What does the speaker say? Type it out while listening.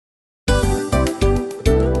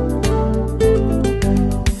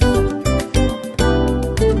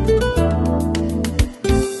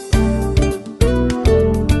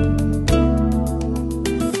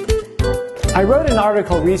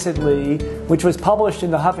article recently, which was published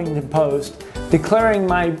in the Huffington Post, declaring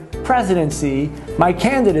my presidency, my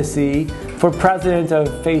candidacy for president of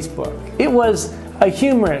Facebook. It was a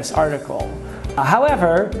humorous article.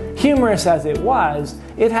 However, humorous as it was,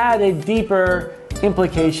 it had a deeper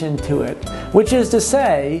implication to it, which is to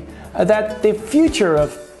say that the future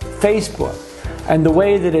of Facebook and the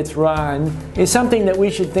way that it's run is something that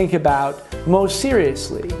we should think about most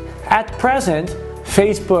seriously. At present,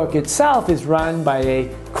 Facebook itself is run by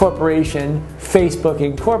a corporation, Facebook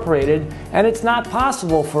Incorporated, and it's not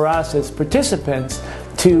possible for us as participants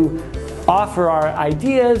to offer our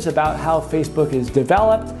ideas about how Facebook is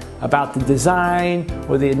developed, about the design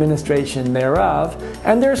or the administration thereof,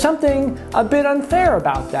 and there's something a bit unfair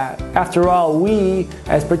about that. After all, we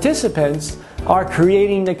as participants are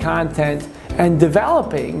creating the content and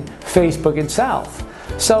developing Facebook itself.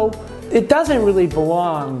 So it doesn't really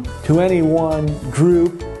belong to any one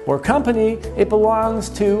group or company, it belongs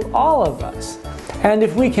to all of us. And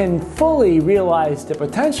if we can fully realize the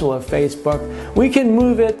potential of Facebook, we can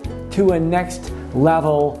move it to a next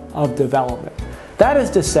level of development. That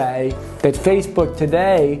is to say that Facebook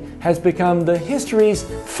today has become the history's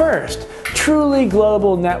first truly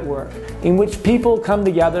global network in which people come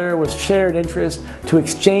together with shared interests to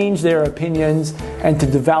exchange their opinions and to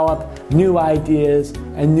develop new ideas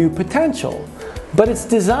and new potential. But it's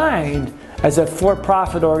designed as a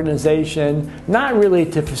for-profit organization, not really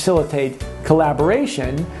to facilitate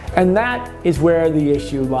collaboration, and that is where the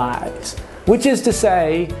issue lies. Which is to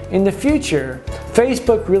say, in the future,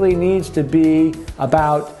 Facebook really needs to be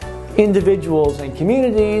about individuals and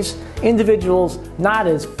communities, individuals not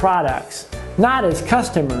as products, not as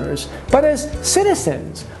customers, but as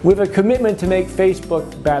citizens with a commitment to make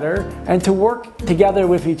Facebook better and to work together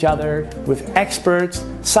with each other, with experts,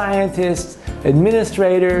 scientists,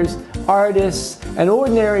 administrators, artists, and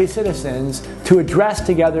ordinary citizens to address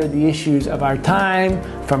together the issues of our time,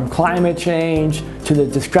 from climate change to the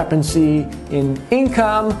discrepancy in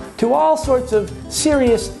income to all sorts of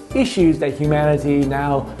serious issues that humanity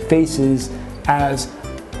now faces as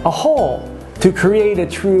a whole. To create a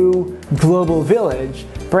true global village,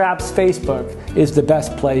 perhaps Facebook is the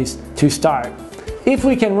best place to start. If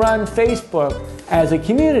we can run Facebook as a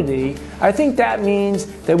community, I think that means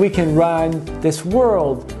that we can run this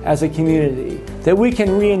world as a community, that we can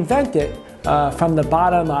reinvent it from the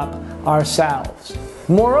bottom up ourselves.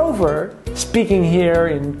 Moreover, speaking here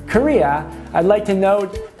in Korea, I'd like to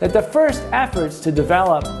note that the first efforts to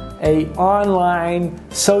develop an online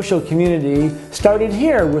social community started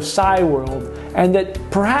here with Cyworld, and that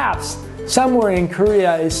perhaps somewhere in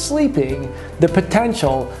Korea is sleeping the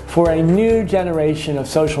potential for a new generation of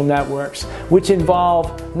social networks which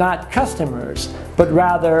involve not customers, but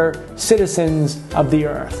rather citizens of the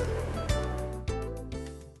earth.